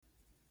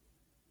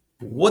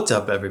What's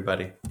up,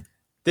 everybody?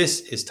 This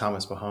is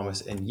Thomas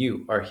Bahamas, and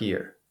you are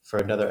here for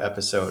another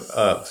episode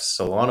of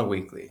Solana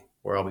Weekly,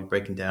 where I'll be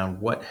breaking down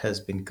what has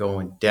been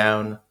going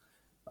down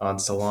on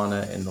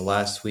Solana in the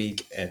last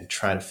week and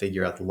trying to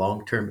figure out the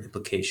long term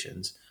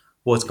implications,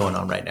 what's going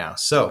on right now.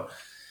 So,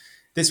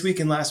 this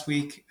week and last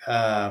week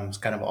was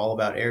kind of all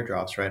about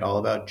airdrops, right? All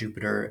about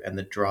Jupiter and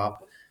the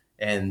drop.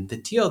 And the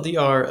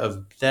TLDR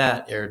of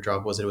that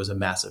airdrop was that it was a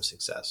massive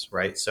success,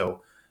 right?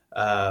 So,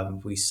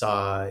 we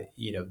saw,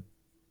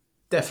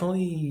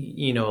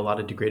 definitely, a lot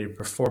of degraded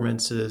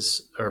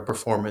performances or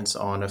performance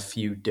on a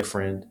few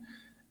different,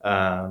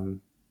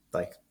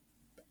 like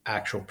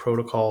actual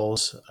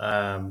protocols.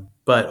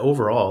 But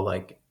overall,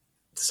 like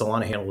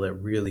Solana handled it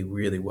really,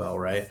 really well,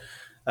 right?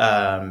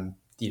 The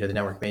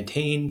network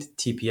maintained,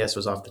 TPS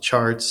was off the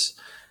charts.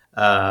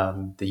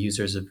 The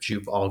users of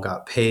Jupe all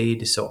got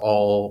paid. So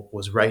all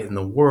was right in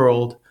the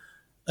world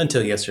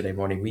until yesterday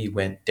morning. We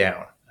went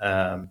down.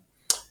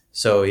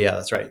 So yeah,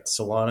 that's right.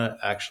 Solana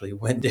actually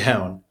went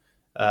down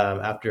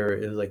after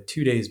it was like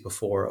 2 days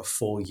before a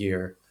full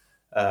year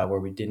where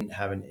we didn't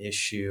have an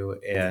issue.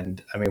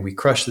 And I mean, we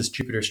crushed this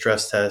Jupiter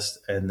stress test,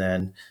 and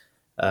then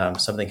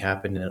something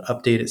happened in an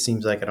update. It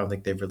seems like I don't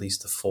think they've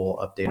released a full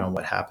update on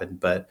what happened,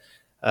 but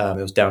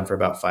it was down for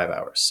about 5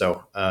 hours.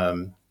 So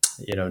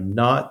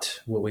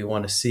not what we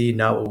want to see,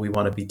 not what we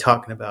want to be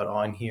talking about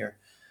on here.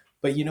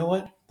 But you know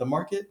what? The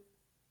market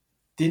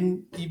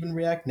didn't even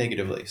react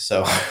negatively.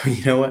 So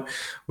you know what?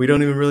 We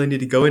don't even really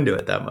need to go into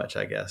it that much,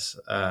 I guess.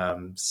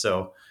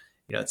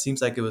 It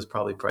seems like it was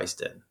probably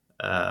priced in.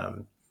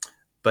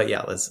 But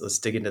yeah, let's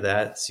dig into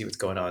that, see what's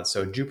going on.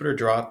 So Jupiter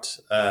dropped,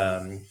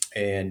 and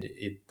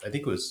I think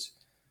it was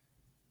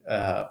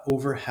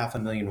over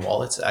 500,000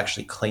 wallets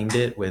actually claimed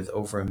it, with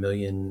over a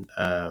million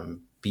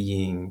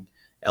being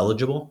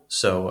eligible.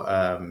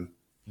 So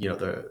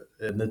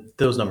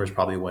those numbers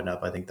probably went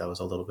up. I think that was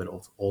a little bit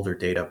older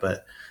data,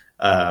 but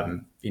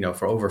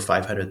for over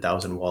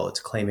 500,000 wallets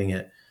claiming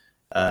it,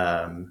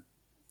 the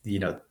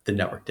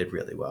network did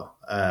really well.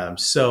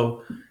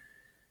 So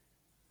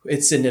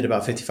it's sitting at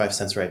about 55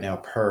 cents right now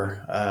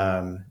per.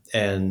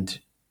 And,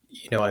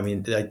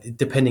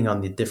 depending on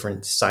the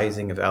different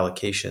sizing of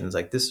allocations,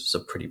 like this is a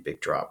pretty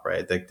big drop,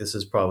 right? Like this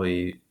is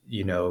probably,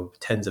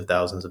 tens of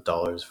thousands of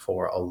dollars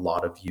for a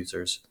lot of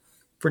users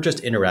for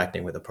just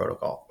interacting with the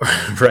protocol,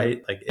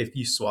 right? Like if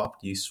you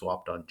swapped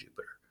on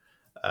Jupiter.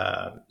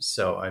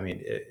 So, I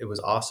mean, it was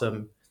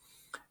awesome.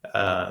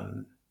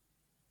 Um,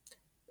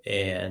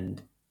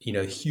 and,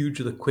 huge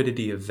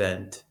liquidity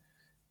event.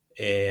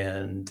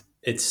 And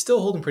it's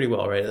still holding pretty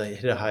well, right? It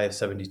hit a high of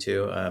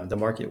 72. The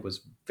market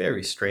was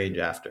very strange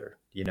after,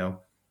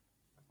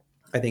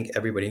 I think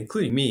everybody,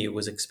 including me,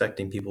 was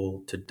expecting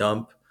people to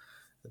dump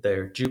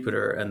their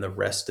Jupiter and the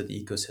rest of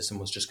the ecosystem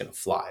was just going to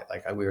fly.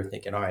 Like we were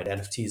thinking, all right,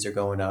 NFTs are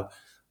going up.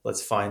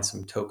 Let's find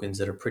some tokens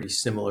that are pretty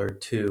similar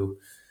to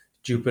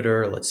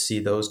Jupiter. Let's see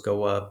those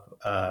go up.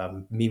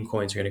 Meme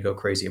coins are going to go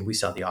crazy. And we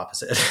saw the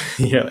opposite.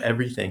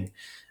 Everything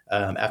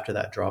after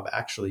that drop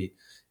actually,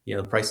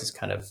 the prices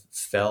kind of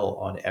fell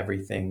on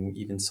everything.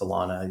 Even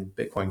Solana,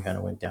 Bitcoin kind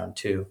of went down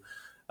too.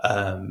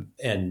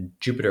 And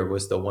Jupiter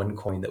was the one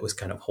coin that was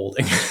kind of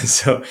holding.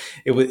 So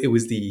it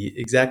was the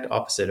exact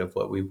opposite of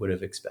what we would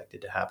have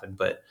expected to happen.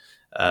 But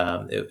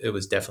it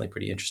was definitely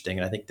pretty interesting.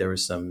 And I think there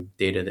was some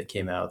data that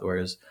came out,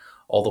 whereas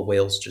all the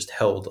whales just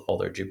held all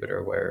their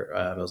Jupiter, where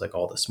it was like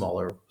all the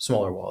smaller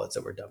wallets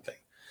that were dumping.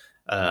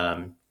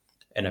 And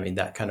I mean,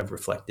 that kind of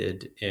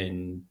reflected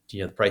in,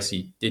 the price.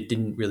 It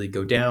didn't really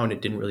go down.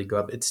 It didn't really go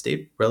up. It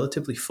stayed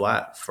relatively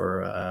flat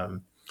for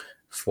a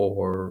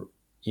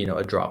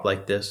drop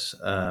like this.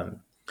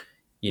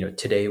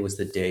 Today was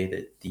the day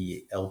that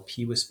the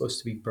LP was supposed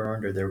to be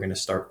burned, or they were going to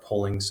start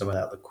pulling some of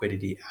that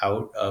liquidity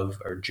out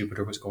of, or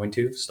Jupiter was going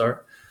to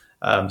start.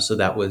 So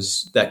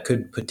that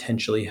could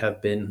potentially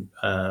have been,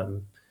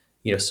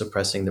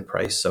 suppressing the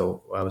price.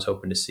 So I was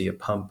hoping to see a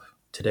pump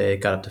today.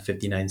 It got up to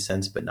 59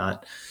 cents, but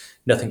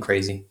nothing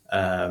crazy.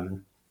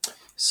 An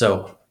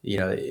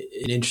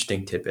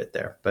interesting tidbit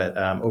there. But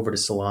over to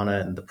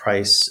Solana and the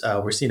price,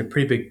 we're seeing a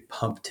pretty big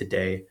pump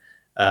today,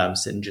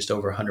 sitting just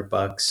over $100,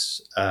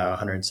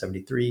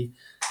 173.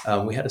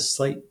 We had a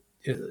slight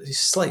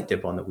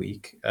dip on the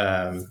week.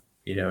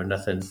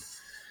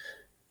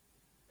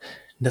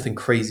 Nothing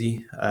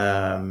crazy.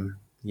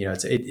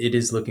 It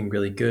is looking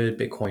really good.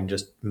 Bitcoin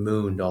just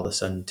mooned all of a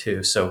sudden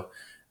too. So,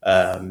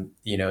 we're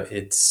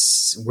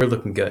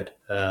looking good.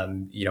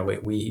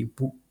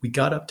 We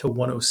got up to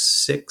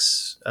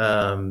 106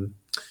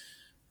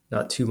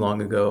 not too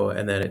long ago,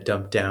 and then it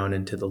dumped down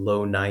into the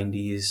low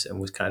 90s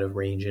and was kind of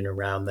ranging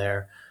around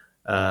there.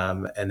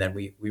 And then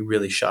we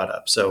really shot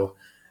up. So,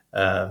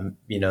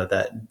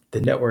 that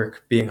the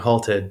network being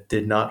halted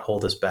did not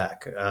hold us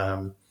back.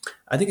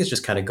 I think it's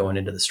just kind of going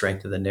into the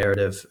strength of the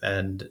narrative.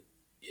 And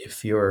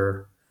if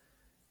you're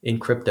in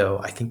crypto,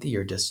 I think that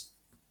you're just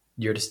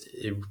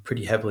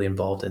pretty heavily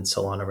involved in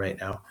Solana right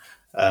now.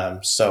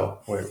 So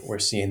we're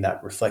seeing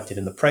that reflected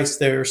in the price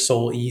there.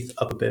 Sol ETH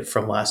up a bit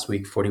from last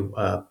week,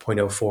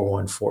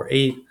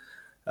 40.04148.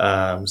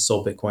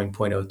 Sold Bitcoin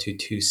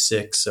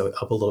 0.0226, so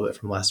up a little bit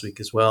from last week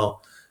as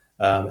well.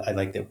 I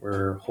like that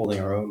we're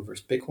holding our own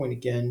versus Bitcoin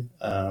again,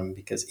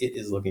 because it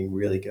is looking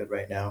really good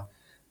right now.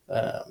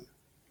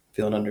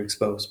 Feeling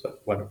underexposed,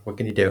 but what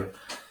can you do?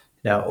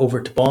 Now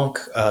over to Bonk.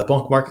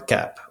 Bonk market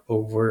cap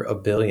over a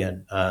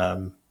billion.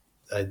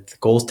 The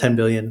goal is 10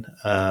 billion.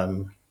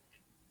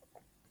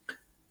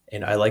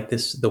 And I like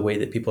the way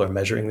that people are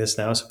measuring this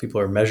now. So people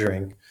are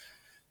measuring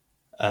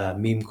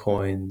meme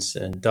coins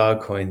and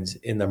dog coins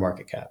in their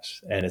market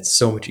caps, and it's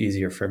so much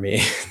easier for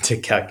me to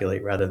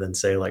calculate rather than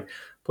say like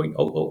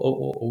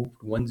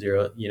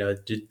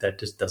 0.00010. That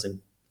just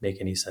doesn't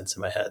make any sense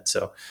in my head.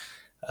 So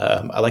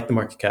I like the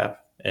market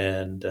cap,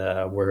 and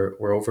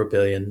we're over a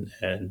billion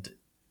and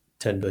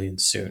 10 billion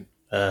soon.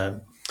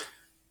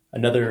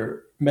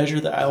 Another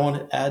measure that I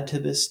want to add to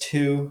this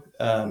too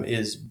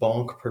is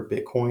bonk per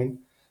Bitcoin.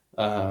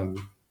 I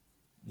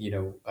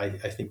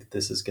think that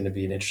this is going to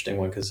be an interesting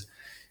one because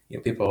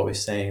people are always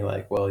saying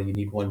like, well, you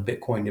need one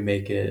Bitcoin to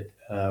make it.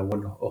 A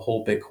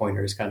whole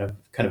Bitcoiner is kind of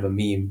a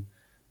meme.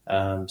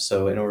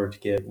 So in order to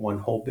get one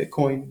whole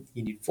Bitcoin,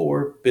 you need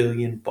 4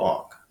 billion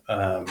bonk.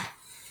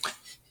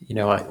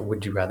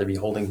 Would you rather be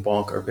holding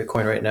bonk or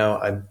Bitcoin right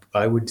now?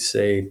 I would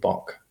say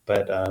bonk,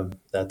 but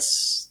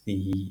that's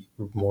the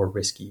more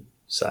risky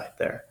side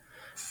there.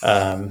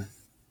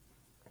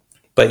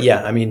 But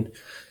yeah, I mean,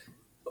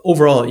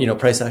 overall,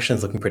 price action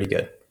is looking pretty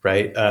good,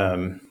 right?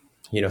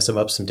 Some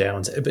ups, some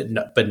downs,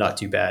 but not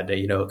too bad.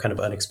 Kind of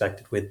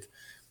unexpected with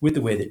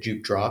the way that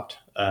Juke dropped.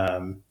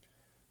 And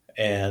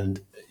I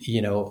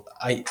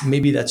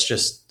maybe that's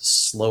just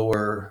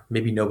slower.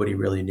 Maybe nobody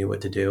really knew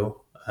what to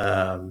do.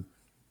 I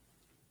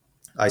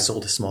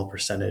sold a small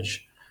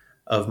percentage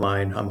of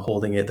mine. I'm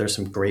holding it. There's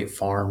some great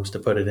farms to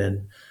put it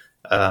in.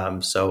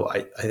 So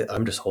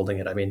I'm just holding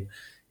it. I mean,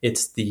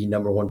 it's the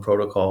number one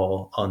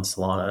protocol on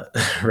Solana,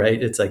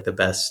 right? It's like the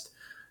best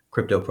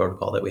crypto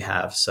protocol that we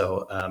have.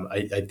 So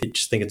I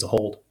just think it's a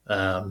hold.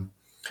 But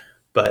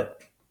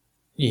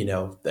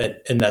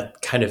that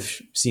kind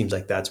of seems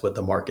like that's what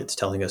the market's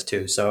telling us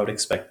too. So I would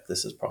expect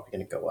this is probably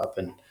going to go up,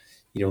 and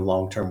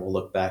long term we'll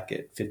look back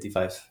at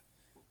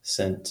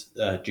 55-cent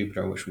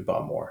Jupiter, in which we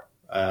bought more.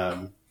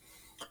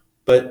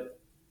 But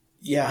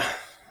yeah,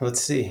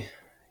 let's see.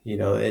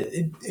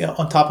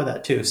 On top of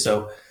that too.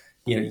 So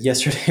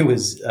yesterday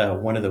was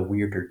one of the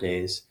weirder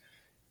days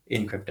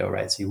in crypto,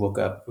 right? So you woke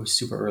up, it was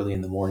super early in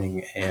the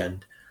morning,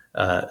 and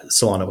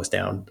Solana was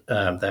down.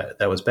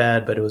 That was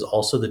bad, but it was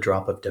also the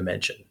drop of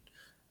Dimension.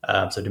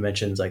 So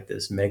Dimension's like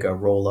this mega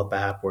roll-up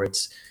app where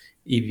it's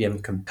EVM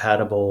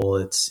compatible.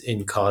 It's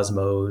in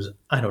Cosmos.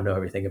 I don't know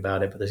everything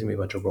about it, but there's gonna be a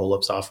bunch of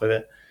roll-ups off of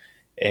it.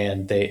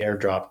 And they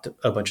airdropped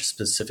a bunch of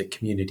specific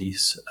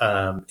communities.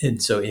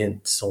 And so in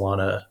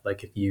Solana,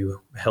 like if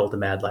you held a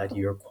Mad Lad,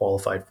 you're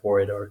qualified for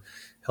it, or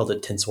held a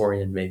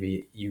Tensorian,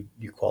 maybe you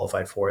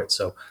qualified for it.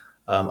 So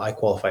I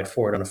qualified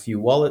for it on a few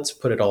wallets,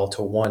 put it all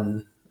to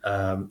one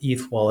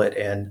ETH wallet,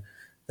 and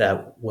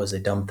that was a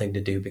dumb thing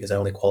to do because I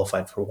only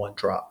qualified for one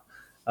drop.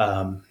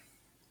 However,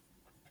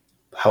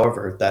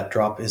 that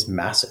drop is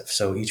massive.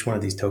 So each one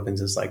of these tokens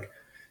is like,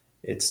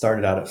 it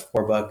started out at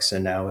 $4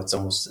 and now it's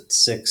almost at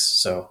 $6.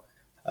 So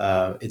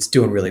it's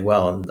doing really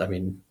well. And I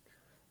mean,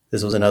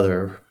 this was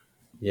another,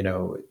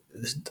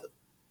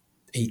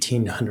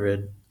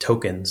 1,800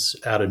 tokens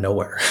out of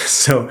nowhere.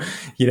 So,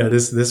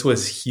 this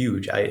was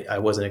huge. I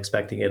wasn't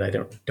expecting it. I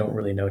don't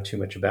really know too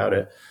much about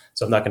it.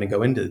 So I'm not going to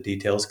go into the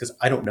details because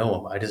I don't know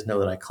them. I just know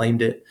that I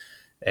claimed it.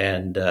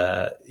 And,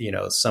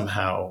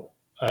 somehow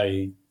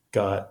I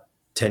got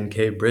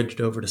 10K bridged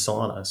over to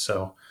Solana.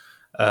 So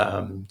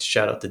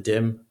shout out to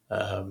Dim.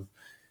 And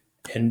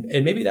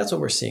maybe that's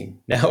what we're seeing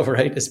now,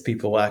 right? Is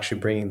people actually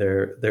bringing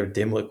their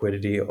dim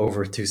liquidity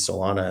over to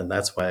Solana, and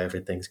that's why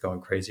everything's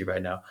going crazy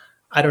right now.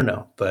 I don't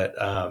know,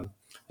 but I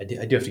do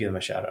have to give them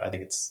a shout out. I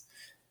think it's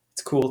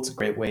cool. It's a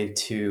great way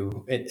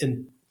to,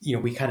 and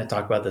we kind of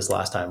talked about this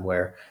last time,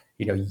 where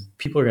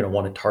people are going to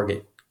want to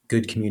target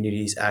good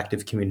communities,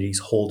 active communities,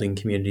 holding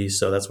communities.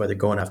 So that's why they're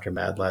going after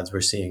Mad Lads. We're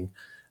seeing.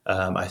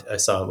 I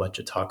saw a bunch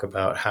of talk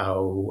about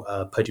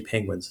how Pudgy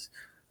Penguins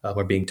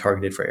are being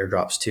targeted for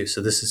airdrops too.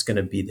 So this is going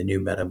to be the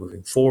new meta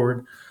moving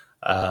forward.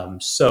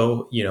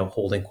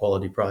 Holding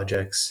quality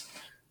projects,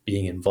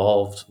 being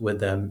involved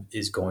with them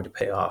is going to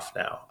pay off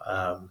now.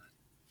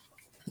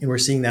 And we're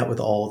seeing that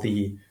with all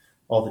the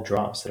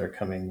drops that are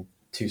coming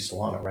to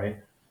Solana, right?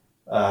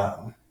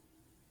 What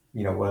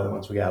are the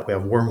ones we got? We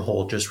have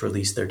Wormhole just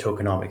released their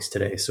tokenomics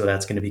today. So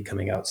that's going to be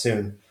coming out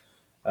soon.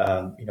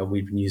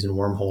 We've been using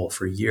Wormhole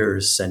for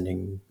years,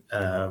 sending,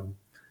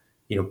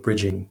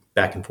 bridging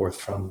back and forth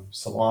from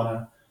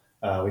Solana.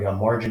 We got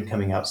Margin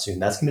coming out soon.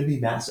 That's going to be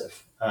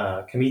massive.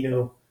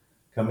 Camino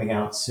coming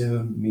out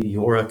soon.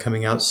 Meteora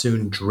coming out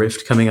soon.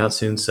 Drift coming out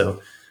soon.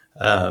 So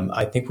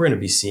I think we're going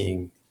to be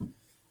seeing,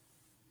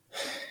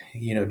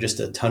 just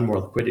a ton more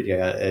liquidity.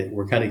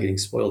 We're kind of getting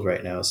spoiled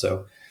right now.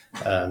 So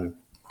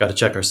got to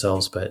check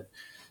ourselves, but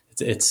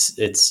it's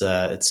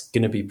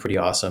going to be pretty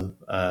awesome.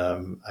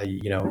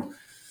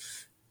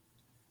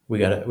 We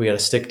gotta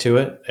stick to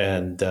it,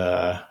 and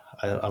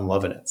I'm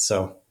loving it.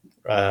 So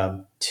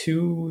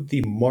to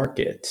the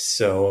market.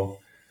 So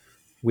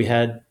we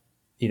had,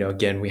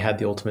 again, we had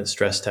the ultimate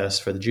stress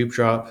test for the Jupe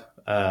drop,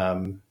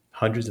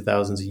 hundreds of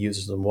thousands of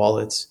users and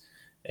wallets,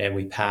 and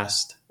we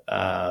passed.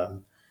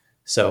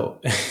 So,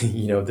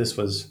 this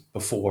was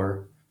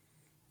before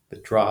the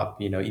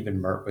drop.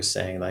 Even Mert was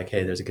saying like,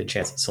 hey, there's a good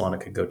chance that Solana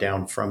could go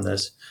down from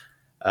this.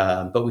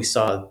 But we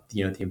saw,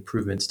 the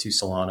improvements to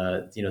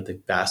Solana, they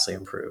vastly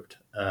improved.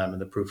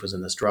 And the proof was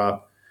in this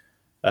drop.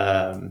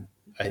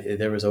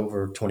 There was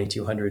over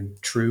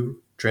 2,200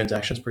 true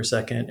transactions per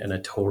second and a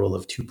total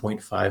of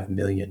 2.5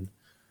 million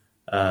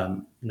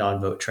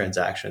non-vote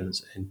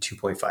transactions in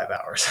 2.5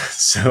 hours.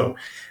 So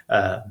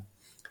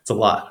it's a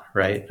lot,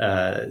 right?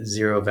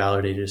 Zero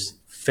validators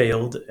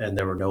failed and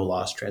there were no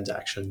lost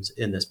transactions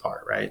in this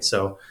part, right?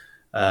 So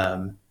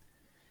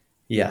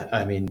yeah,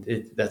 I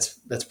mean, that's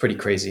pretty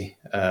crazy.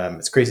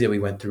 It's crazy that we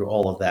went through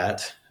all of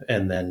that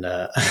and then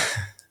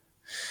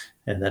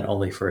and then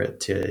only for it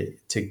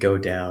to go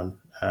down,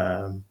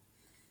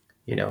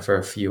 for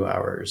a few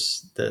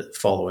hours the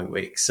following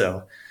week.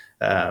 So,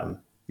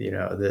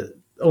 the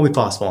only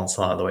possible on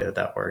Solana the way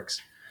that works.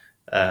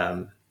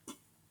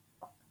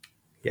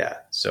 Yeah.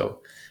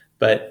 So,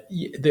 but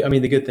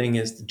the good thing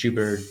is the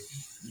Jupiter,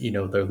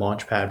 their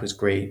launch pad was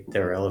great.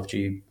 Their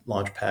LFG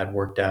launch pad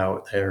worked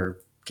out. They're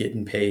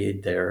getting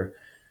paid. They're,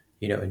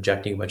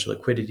 injecting a bunch of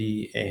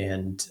liquidity.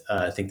 And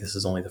I think this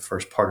is only the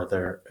first part of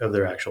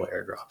their actual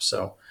airdrop.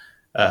 So,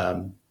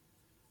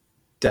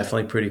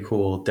 definitely pretty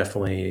cool.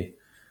 Definitely,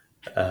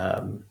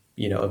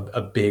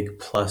 a big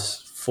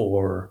plus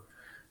for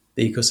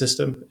the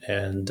ecosystem,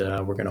 and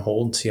we're going to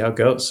hold and see how it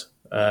goes.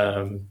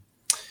 I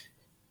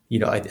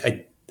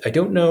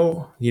don't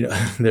know.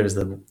 There's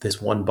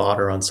this one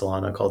botter on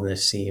Solana called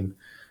Nassim.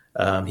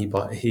 He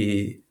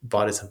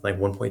bought it something like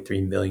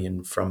 1.3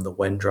 million from the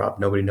when drop.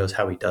 Nobody knows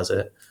how he does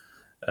it,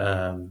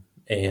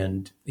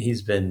 and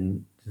he's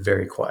been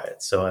very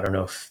quiet. So I don't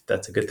know if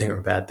that's a good thing or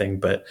a bad thing,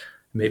 but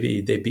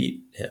maybe they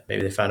beat him.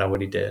 Maybe they found out what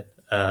he did.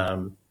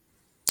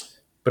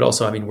 But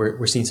also, I mean,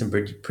 we're seeing some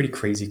pretty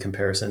crazy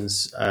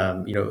comparisons.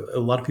 A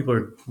lot of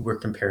people were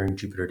comparing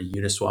Jupiter to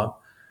Uniswap,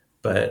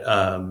 but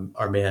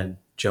our man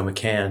Joe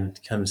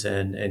McCann comes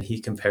in and he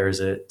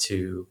compares it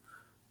to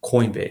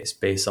Coinbase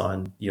based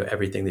on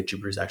everything that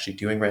Jupiter is actually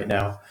doing right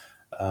now.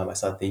 I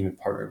saw that they even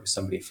partnered with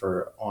somebody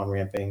for on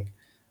ramping.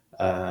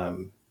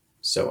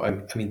 So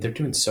I mean, they're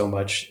doing so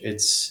much.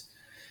 It's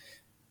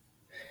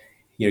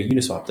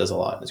Uniswap does a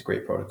lot and it's a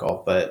great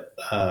protocol, but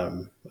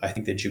I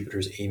think that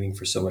Jupiter's aiming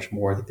for so much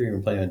more. I think they're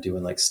even planning on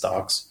doing like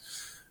stocks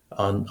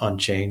on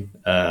chain.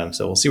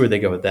 So we'll see where they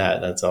go with that.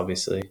 That's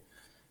obviously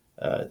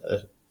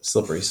a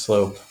slippery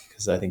slope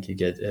because I think you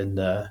get in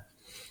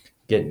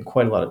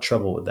quite a lot of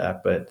trouble with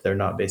that. But they're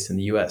not based in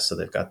the U.S., so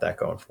they've got that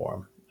going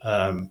for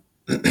them.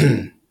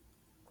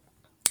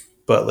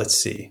 But let's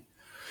see.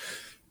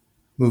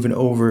 Moving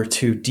over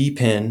to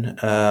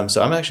DPIN.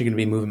 So I'm actually going to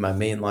be moving my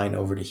main line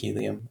over to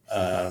Helium.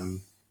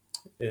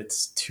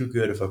 It's too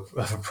good of a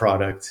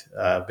product.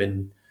 I've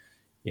been,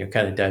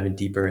 kind of diving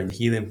deeper in the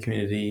Helium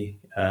community.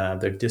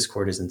 Their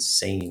Discord is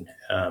insane.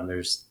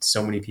 There's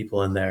so many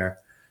people in there.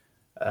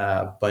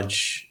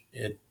 It's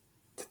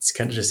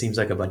kind of just seems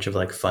like a bunch of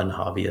like fun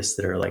hobbyists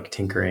that are like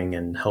tinkering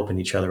and helping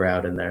each other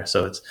out in there.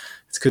 So it's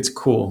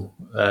cool.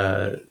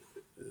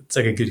 It's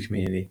like a good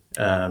community.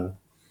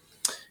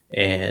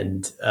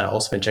 And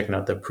also been checking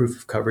out the Proof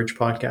of Coverage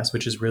podcast,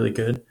 which is really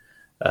good.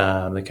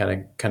 They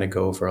kind of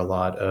go over a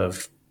lot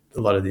of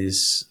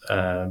these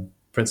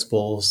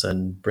principles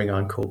and bring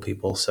on cool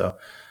people. So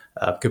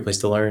good place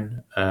to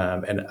learn.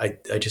 And I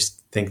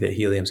just think that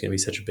Helium is going to be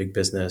such a big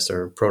business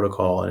or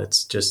protocol, and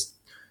it's just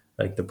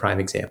like the prime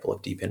example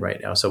of DeepIn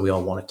right now. So we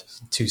all want it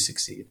to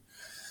succeed.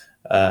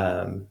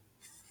 Yeah,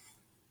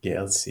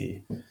 let's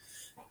see.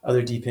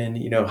 Other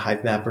DeepIn,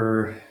 Hive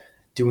Mapper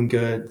doing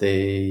good.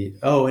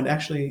 And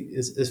actually,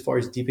 as far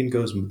as DeepIn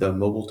goes, the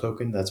mobile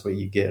token, that's what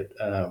you get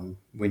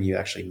when you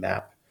actually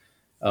map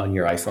on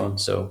your iPhone.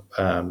 So,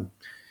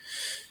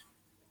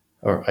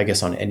 or I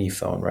guess on any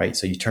phone, right?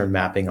 So you turn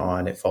mapping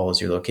on, it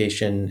follows your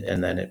location,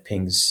 and then it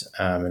pings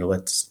and it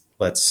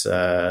lets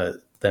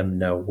them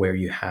know where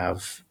you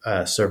have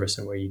service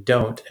and where you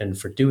don't. And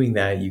for doing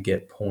that, you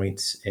get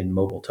points in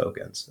mobile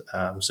tokens.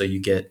 So you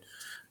get,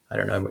 I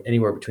don't know,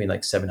 anywhere between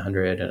like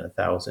 700 and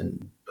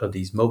 1,000 of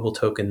these mobile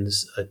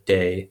tokens a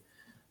day.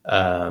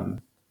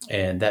 And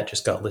that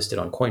just got listed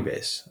on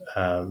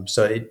Coinbase.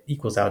 So it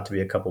equals out to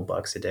be a couple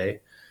bucks a day.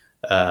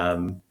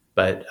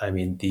 But I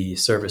mean, the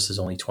service is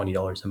only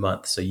 $20 a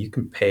month. So you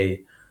can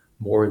pay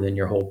more than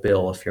your whole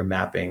bill if you're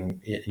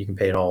mapping. You can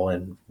pay it all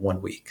in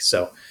 1 week.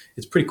 So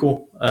it's pretty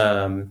cool.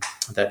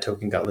 That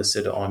token got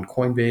listed on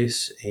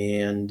Coinbase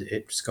and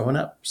it's going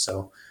up.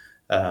 So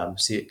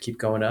see it keep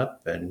going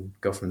up and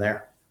go from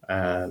there.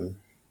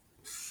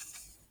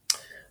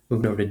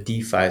 Moving over to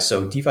DeFi.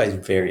 So DeFi is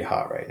very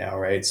hot right now,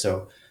 right?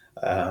 So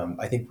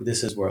I think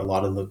this is where a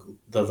lot of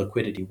the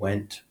liquidity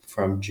went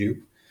from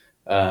Jupe.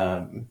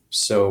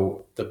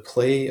 So the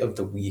play of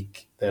the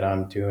week that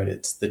I'm doing,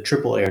 it's the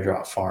triple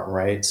airdrop farm,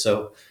 right?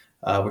 So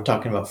We're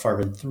talking about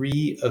farming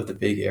three of the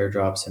big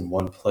airdrops in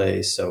one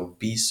place. So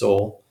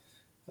BSOL,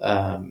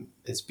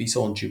 it's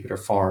BSOL and Jupiter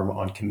Farm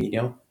on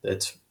Camino.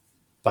 That's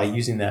by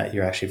using that,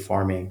 you're actually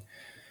farming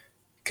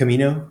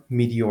Camino,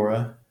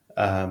 Meteora,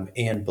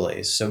 and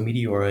Blaze. So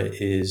Meteora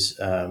is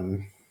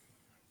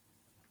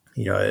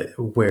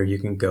where you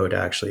can go to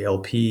actually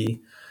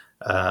LP,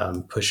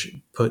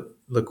 put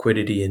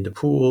liquidity into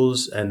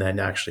pools, and then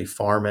actually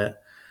farm it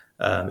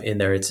in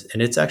there.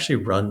 It's actually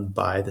run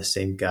by the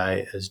same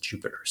guy as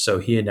Jupiter. So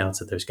he announced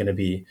that there's going to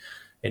be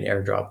an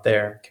airdrop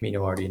there.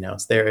 Camino already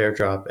announced their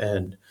airdrop,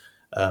 and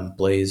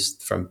Blaze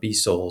from B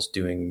Souls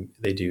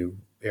they do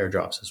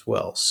airdrops as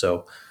well.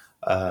 So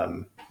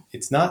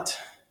it's not,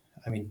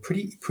 I mean,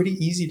 pretty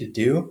easy to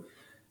do,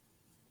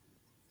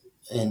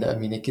 and I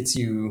mean it gets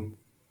you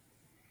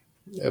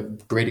a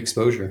great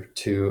exposure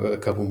to a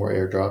couple more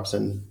airdrops.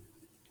 And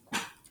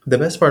the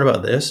best part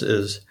about this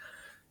is,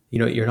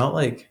 you're not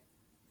like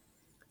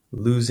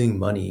losing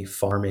money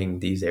farming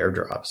these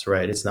airdrops,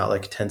 right? It's not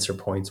like tensor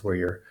points where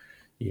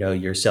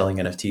you're selling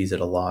NFTs at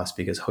a loss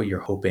because you're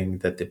hoping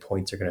that the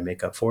points are going to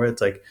make up for it.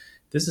 It's like,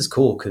 this is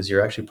cool because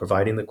you're actually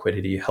providing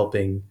liquidity,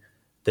 helping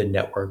the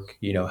network,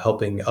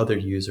 helping other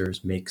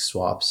users make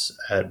swaps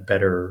at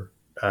better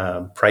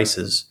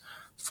prices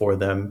for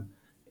them,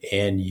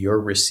 and you're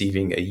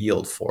receiving a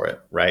yield for it,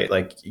 right?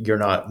 Like, you're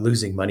not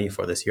losing money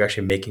for this. You're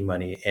actually making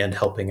money and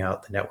helping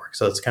out the network.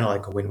 So it's kind of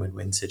like a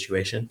win-win-win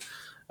situation.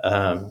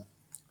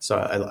 So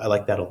I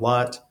like that a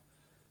lot.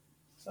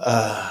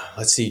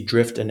 Let's see,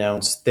 Drift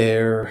announced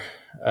their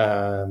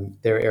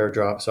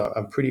airdrop, so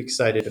I'm pretty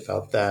excited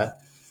about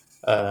that.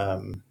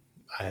 Um,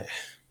 I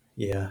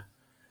yeah,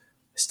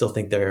 I still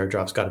think their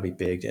airdrop's got to be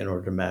big in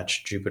order to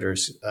match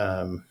Jupiter's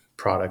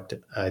product.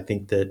 I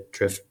think that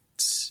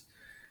Drift's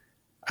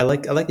I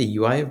like the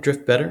UI of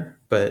Drift better,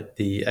 but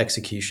the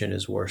execution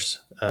is worse.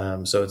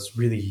 So it's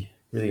really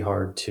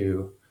hard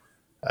to.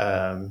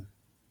 Um,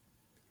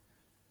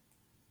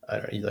 I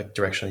don't know, like,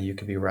 directionally you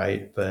could be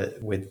right,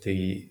 but with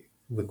the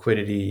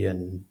liquidity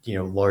and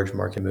large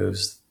market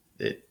moves,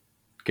 it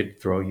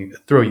could throw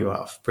you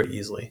off pretty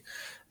easily.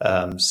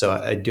 So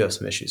I do have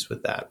some issues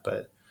with that,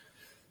 but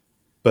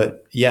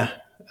yeah.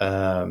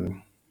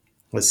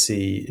 Let's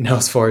see. Now,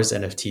 as far as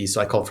NFTs,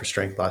 so I called for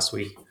strength last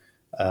week,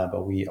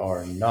 but we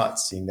are not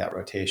seeing that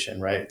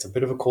rotation. Right, it's a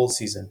bit of a cold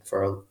season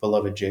for our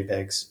beloved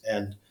JPEGs,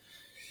 and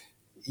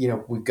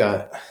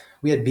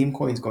we had meme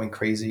coins going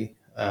crazy.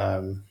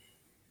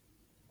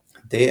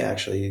 They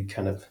actually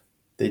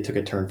they took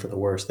a turn for the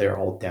worse. They're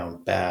all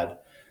down bad.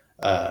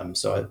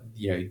 So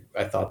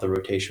I thought the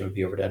rotation would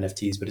be over to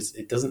NFTs, but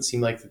it doesn't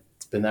seem like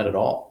it's been that at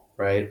all,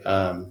 right?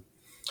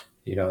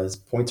 As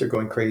points are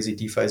going crazy,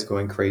 DeFi is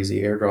going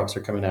crazy, airdrops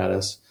are coming at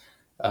us.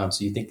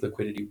 So you think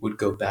liquidity would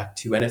go back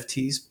to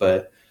NFTs,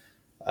 but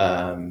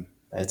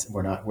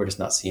we're just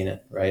not seeing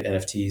it, right?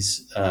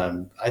 NFTs,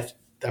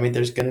 I mean,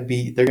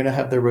 they're going to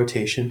have their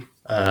rotation.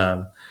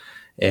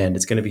 And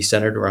it's going to be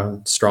centered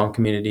around strong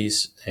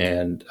communities.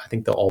 And I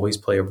think they'll always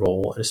play a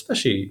role,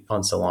 especially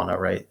on Solana,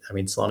 right? I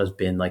mean, Solana's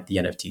been like the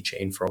NFT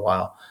chain for a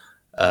while,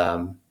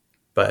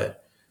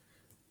 but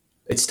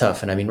it's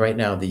tough. And I mean, right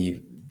now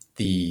the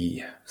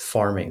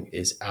farming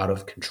is out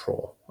of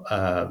control,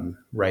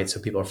 right? So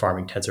people are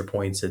farming tensor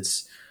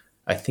points.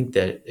 I think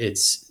that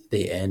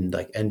they end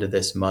of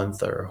this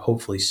month or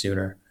hopefully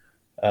sooner.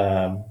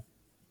 And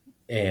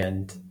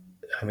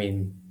I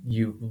mean,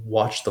 you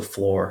watch the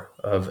floor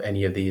of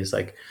any of these,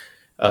 like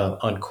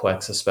on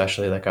Quex,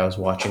 especially, like I was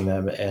watching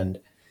them, and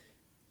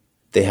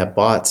they have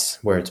bots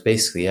where it's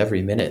basically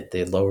every minute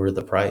they lower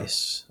the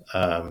price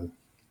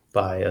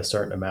by a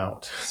certain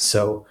amount.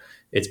 So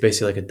it's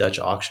basically like a Dutch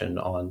auction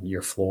on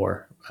your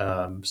floor.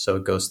 So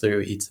it goes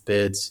through, eats the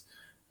bids,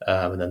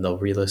 and then they'll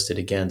relist it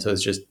again. So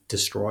it's just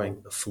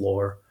destroying the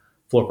floor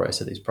price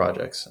of these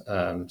projects.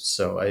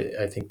 So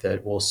I think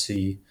that we'll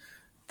see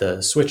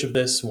the switch of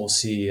this. We'll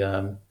see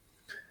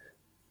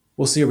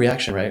a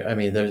reaction, right? I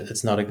mean,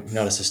 it's not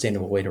a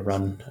sustainable way to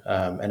run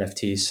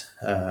NFTs.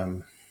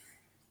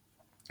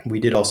 We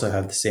did also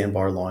have the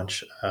Sandbar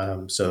launch.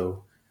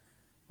 So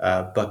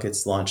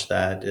Buckets launched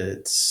that.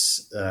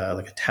 It's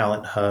like a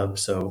talent hub.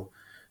 So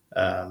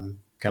kind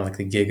of like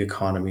the gig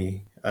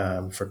economy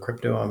for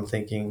crypto, I'm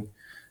thinking.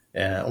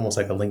 Almost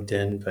like a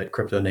LinkedIn, but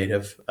crypto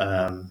native.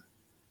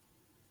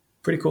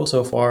 Pretty cool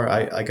so far.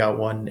 I got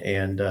one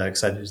and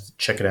excited to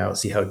check it out,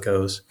 see how it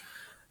goes.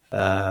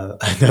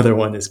 Another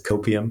one is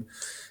Copium.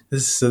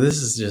 This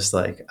is just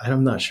like,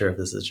 I'm not sure if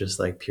this is just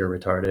like pure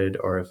retarded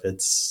or if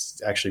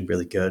it's actually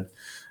really good.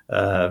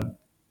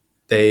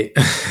 They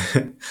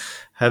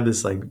have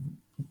this like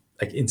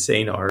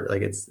insane art.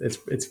 Like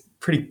it's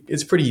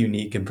pretty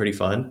unique and pretty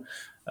fun.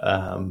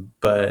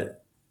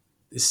 But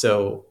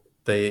so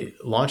they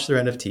launched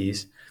their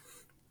NFTs,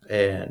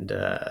 and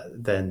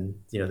then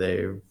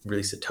they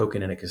released a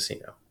token in a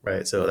casino,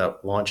 right? So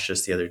that launched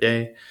just the other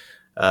day.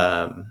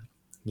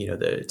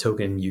 The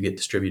token you get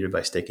distributed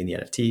by staking the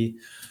NFT,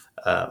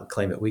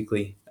 claim it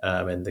weekly,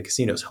 and the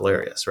casino is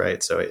hilarious,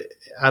 right? So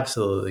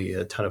absolutely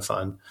a ton of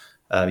fun.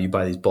 You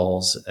buy these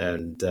balls,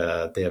 and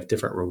they have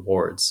different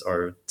rewards,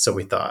 or so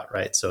we thought,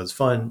 right? So it's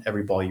fun.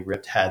 Every ball you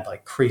ripped had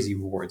like crazy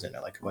rewards in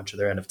it, like a bunch of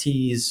their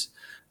NFTs,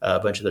 a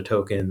bunch of their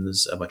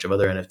tokens, a bunch of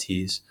other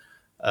NFTs.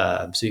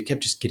 So you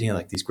kept just getting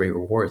like these great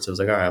rewards. So I was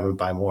like, all right, I'm gonna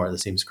buy more.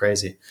 This seems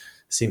crazy.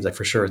 Seems like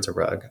for sure it's a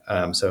rug.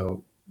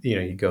 So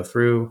you go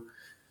through.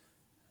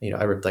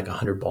 I ripped like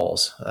 100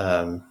 balls,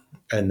 and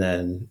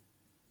then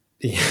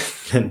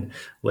and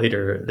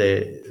later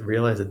they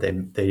realized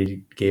that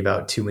they gave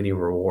out too many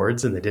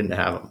rewards and they didn't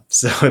have them.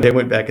 So they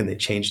went back and they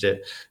changed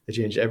it. They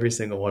changed every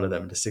single one of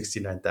them to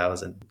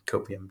 69,000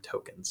 copium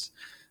tokens.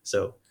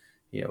 So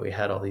we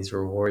had all these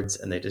rewards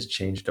and they just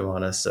changed them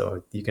on us.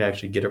 So you can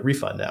actually get a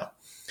refund now.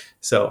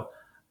 So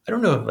I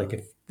don't know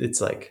if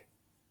it's like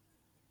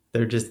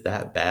they're just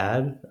that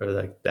bad, or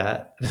like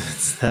that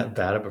it's that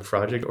bad of a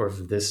project, or if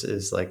this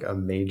is like a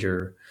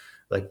major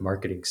like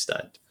marketing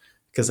stunt,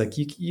 because like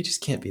you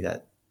just can't be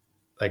that,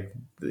 like,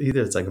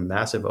 either it's like a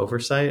massive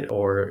oversight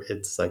or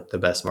it's like the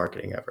best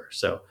marketing ever.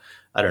 So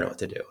I don't know what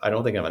to do. I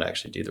don't think I'm gonna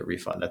actually do the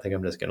refund. I think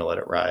I'm just gonna let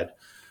it ride.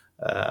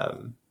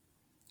 um,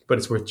 but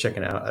it's worth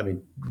checking out. I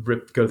mean,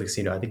 go to the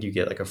casino, I think you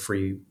get like a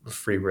free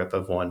rip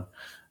of one.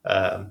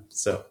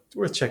 So it's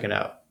worth checking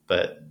out,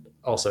 but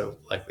also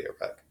likely a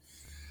wreck.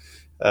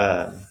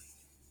 um,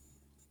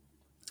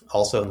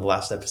 Also, in the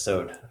last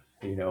episode,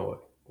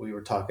 we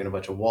were talking a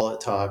bunch of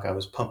wallet talk. I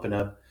was pumping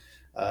up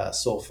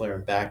Soulflare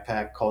and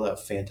Backpack, called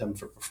out Phantom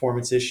for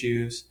performance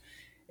issues,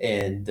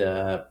 and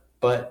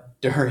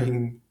but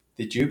during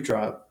the juke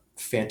drop,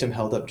 Phantom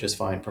held up just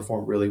fine,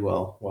 performed really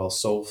well, while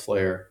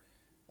Soulflare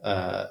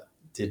uh,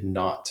 did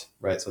not.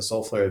 Right, so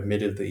Soulflare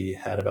admittedly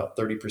had about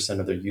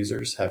 30% of their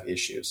users have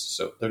issues.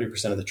 So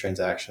 30% of the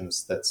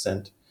transactions that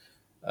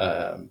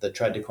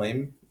tried to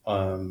claim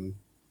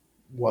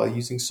while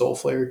using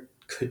Soulflare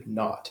could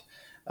not.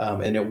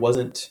 And it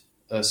wasn't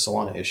a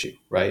Solana issue,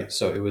 right?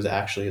 So it was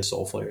actually a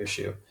Soulflare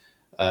issue,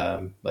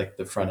 like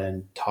the front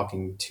end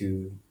talking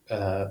to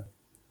the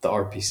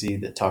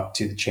RPC that talked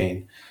to the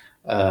chain.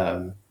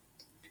 Um,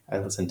 I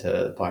listened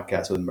to a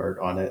podcast with Mert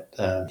on it.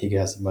 He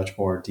has much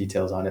more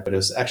details on it, but it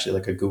was actually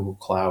like a Google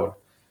Cloud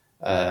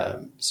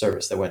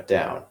service that went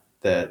down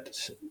that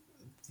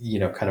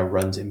kind of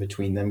runs in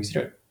between them, because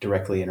you're not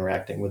directly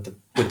interacting with the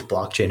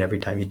blockchain every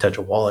time you touch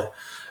a wallet.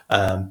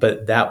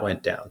 But that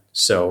went down.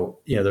 So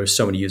there's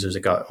so many users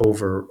that got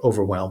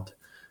overwhelmed,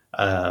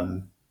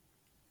 um,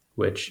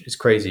 which is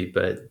crazy.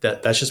 But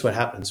that's just what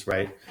happens,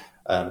 right?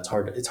 It's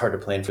hard to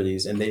plan for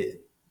these, and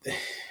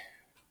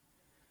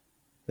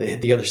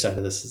the other side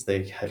of this is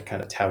they had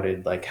kind of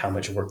touted like how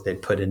much work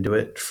they'd put into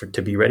it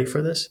to be ready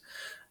for this,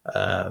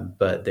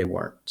 but they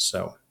weren't.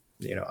 So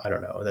I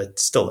don't know. That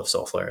still lives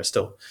Soulflare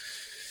still.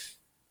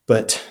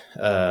 But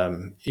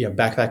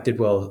Backpack did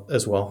well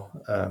as well.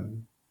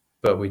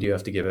 But we do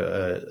have to give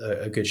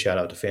a good shout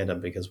out to Phantom,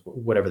 because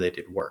whatever they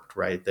did worked,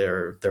 right?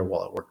 Their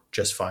wallet worked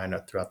just fine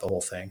throughout the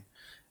whole thing.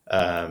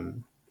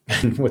 And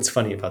what's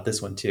funny about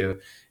this one too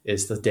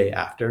is the day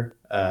after,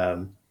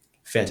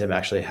 Phantom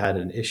actually had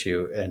an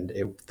issue, and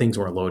things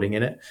weren't loading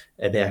in it,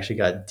 and they actually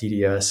got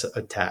DDoS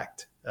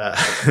attacked.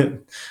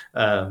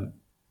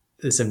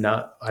 This is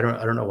not. I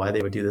don't know why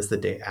they would do this the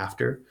day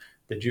after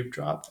the juke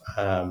drop,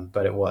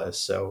 but it was.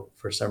 So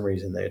for some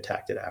reason they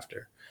attacked it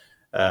after.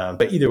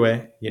 But either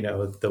way,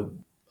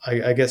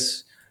 I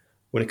guess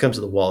when it comes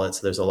to the wallets,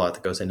 there's a lot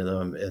that goes into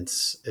them.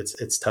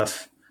 It's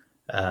tough,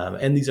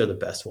 and these are the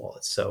best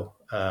wallets. So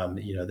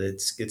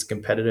it's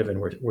competitive, and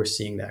we're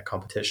seeing that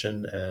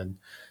competition, and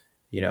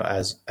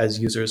as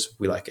users,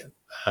 we like it.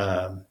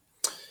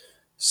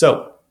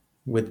 So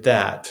with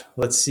that,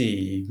 let's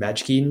see,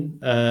 Magic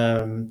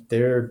Eden,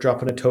 they're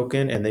dropping a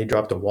token, and they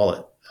dropped a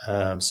wallet.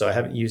 So I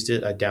haven't used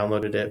it. I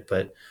downloaded it,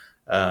 but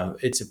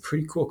it's a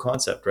pretty cool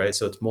concept, right?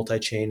 So it's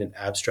multi-chain and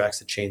abstracts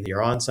the chain that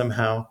you're on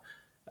somehow.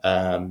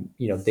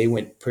 They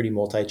went pretty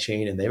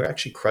multi-chain, and they were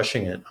actually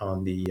crushing it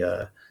on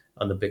the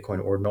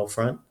Bitcoin ordinal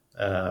front.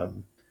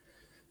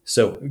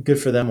 So good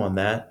for them on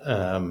that.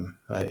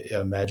 I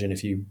imagine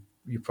if you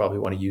probably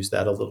want to use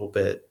that a little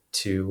bit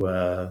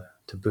to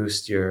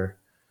boost your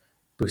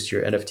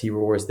NFT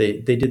rewards.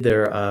 They did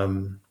their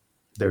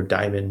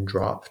diamond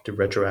drop to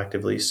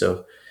retroactively.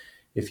 So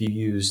if you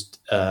used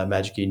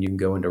Magic Eden, you can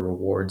go into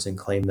rewards and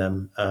claim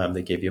them.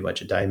 They gave you a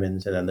bunch of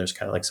diamonds, and then there's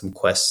kind of like some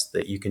quests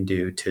that you can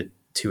do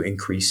to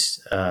increase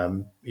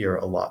your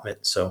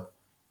allotment. So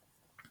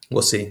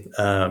we'll see.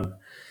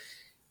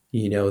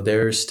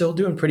 They're still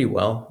doing pretty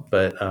well,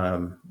 but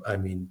I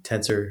mean,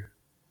 Tensor,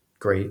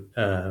 great.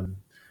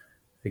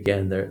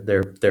 Again,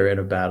 they're in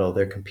a battle.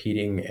 They're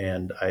competing,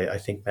 and I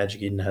think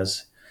Magic Eden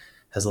has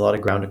a lot of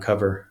ground to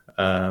cover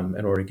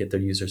in order to get their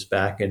users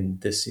back.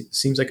 And this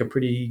seems like a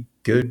pretty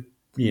good,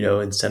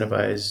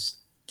 incentivized,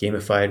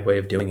 gamified way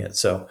of doing it.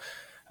 So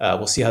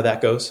we'll see how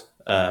that goes.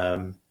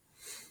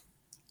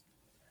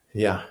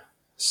 Yeah,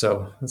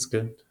 so that's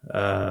good.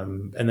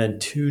 And then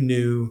two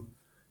new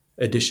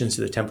additions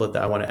to the template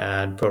that I want to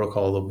add: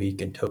 protocol of the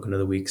week and token of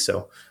the week.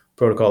 So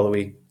protocol of the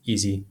week,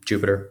 easy,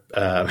 Jupiter.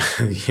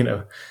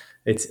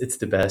 It's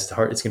the best. It's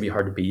going to be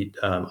hard to beat.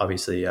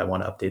 Obviously, I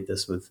want to update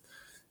this with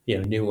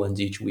new ones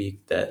each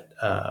week that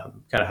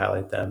kind of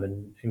highlight them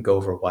and go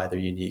over why they're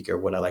unique or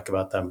what I like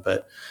about them.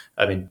 But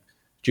I mean,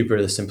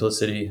 Jupiter, the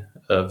simplicity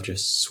of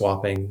just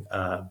swapping,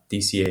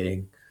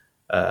 DCAing,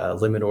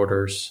 limit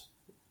orders,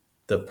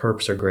 the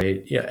perps are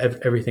great. Yeah,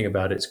 everything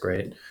about it's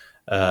great.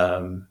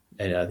 And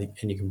I think,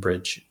 and you can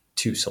bridge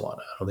to Solana.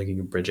 I don't think you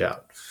can bridge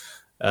out.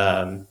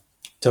 Um,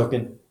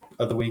 Token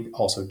of the week,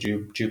 also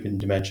Jupe and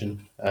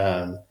Dimension.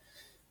 I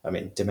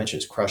mean, Dimension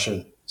is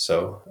crushing.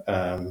 So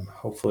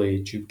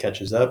hopefully Jupe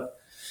catches up.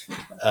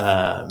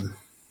 Um,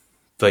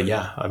 but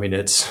yeah, I mean,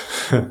 it's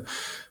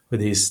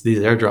these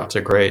airdrops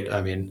are great.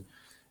 I mean,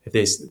 if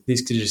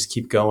these could just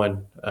keep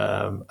going,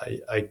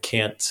 I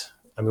can't.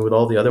 I mean, with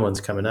all the other ones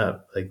coming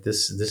up, like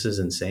this is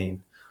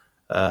insane.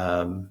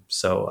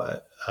 So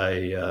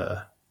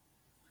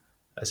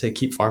I say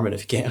keep farming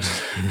if you can,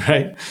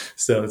 right?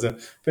 So it's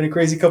been a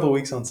crazy couple of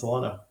weeks on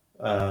Solana.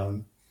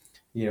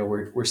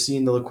 We're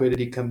seeing the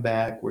liquidity come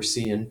back. We're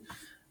seeing,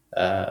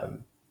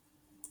 um,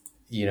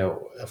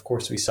 of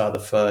course, we saw the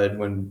FUD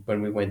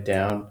when we went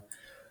down.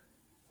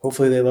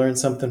 Hopefully, they learned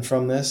something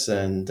from this,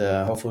 and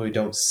hopefully, we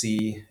don't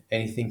see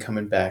anything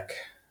coming back.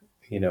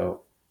 You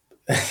know,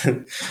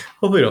 hopefully,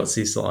 we don't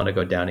see Solana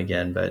go down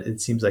again. But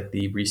it seems like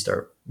the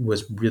restart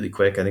was really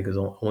quick. I think it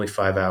was only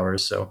 5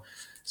 hours, so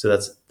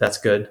that's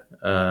good.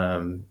 I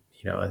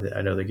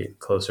know they're getting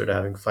closer to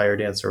having Fire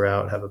Dancer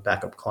out, have a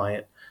backup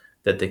client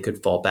that they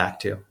could fall back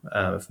to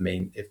if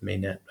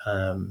mainnet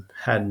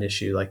had an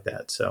issue like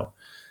that. So,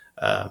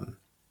 um,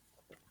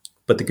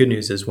 but the good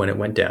news is when it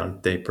went down,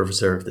 they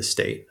preserved the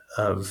state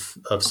of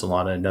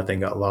Solana. Nothing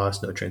got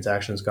lost. No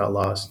transactions got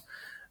lost.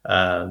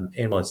 And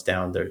when it's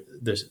down, there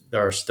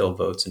are still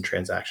votes and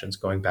transactions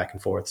going back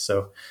and forth.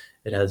 So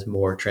it has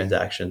more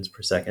transactions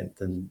per second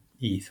than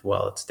ETH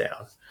while it's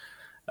down.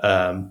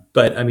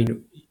 But I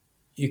mean,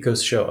 it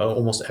goes to show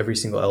almost every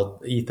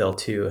single ETH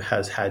L2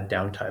 has had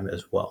downtime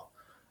as well.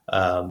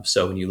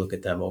 So when you look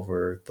at them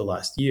over the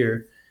last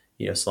year,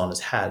 Solana's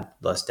had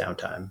less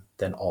downtime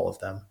than all of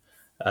them.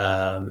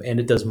 And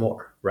it does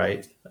more,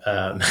 right?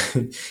 One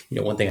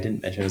thing I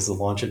didn't mention is the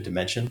launch of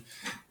Dimension.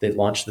 They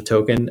launched the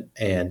token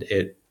and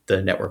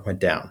the network went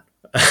down.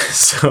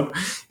 So,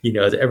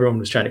 everyone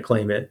was trying to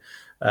claim it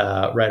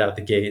right out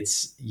the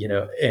gates,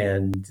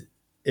 and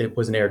it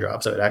was an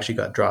airdrop. So it actually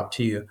got dropped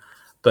to you,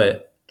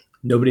 but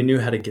nobody knew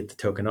how to get the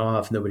token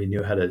off. Nobody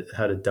knew how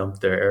to dump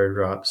their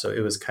airdrop. So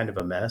it was kind of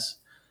a mess.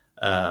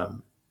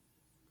 Um,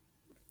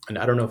 and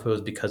I don't know if it was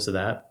because of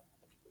that.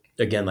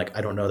 Again, like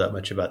I don't know that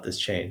much about this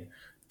chain,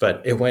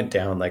 but it went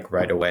down like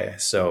right away.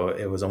 So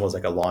it was almost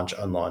like a launch,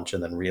 unlaunch,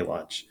 and then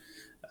relaunch.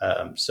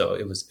 So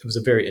it was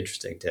a very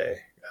interesting day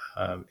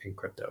in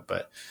crypto.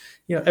 But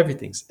every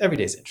day's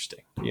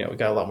interesting. We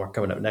got a lot more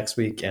coming up next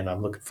week, and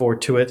I'm looking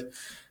forward to it.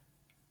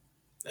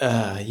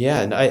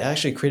 Yeah, and I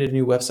actually created a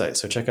new website,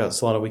 so check out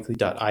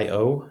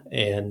solanaweekly.io,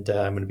 and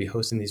I'm going to be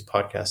hosting these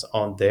podcasts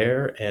on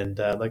there, and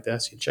I'd like to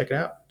ask you to check it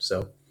out.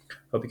 So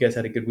hope you guys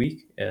had a good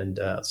week, and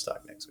let's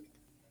talk next week.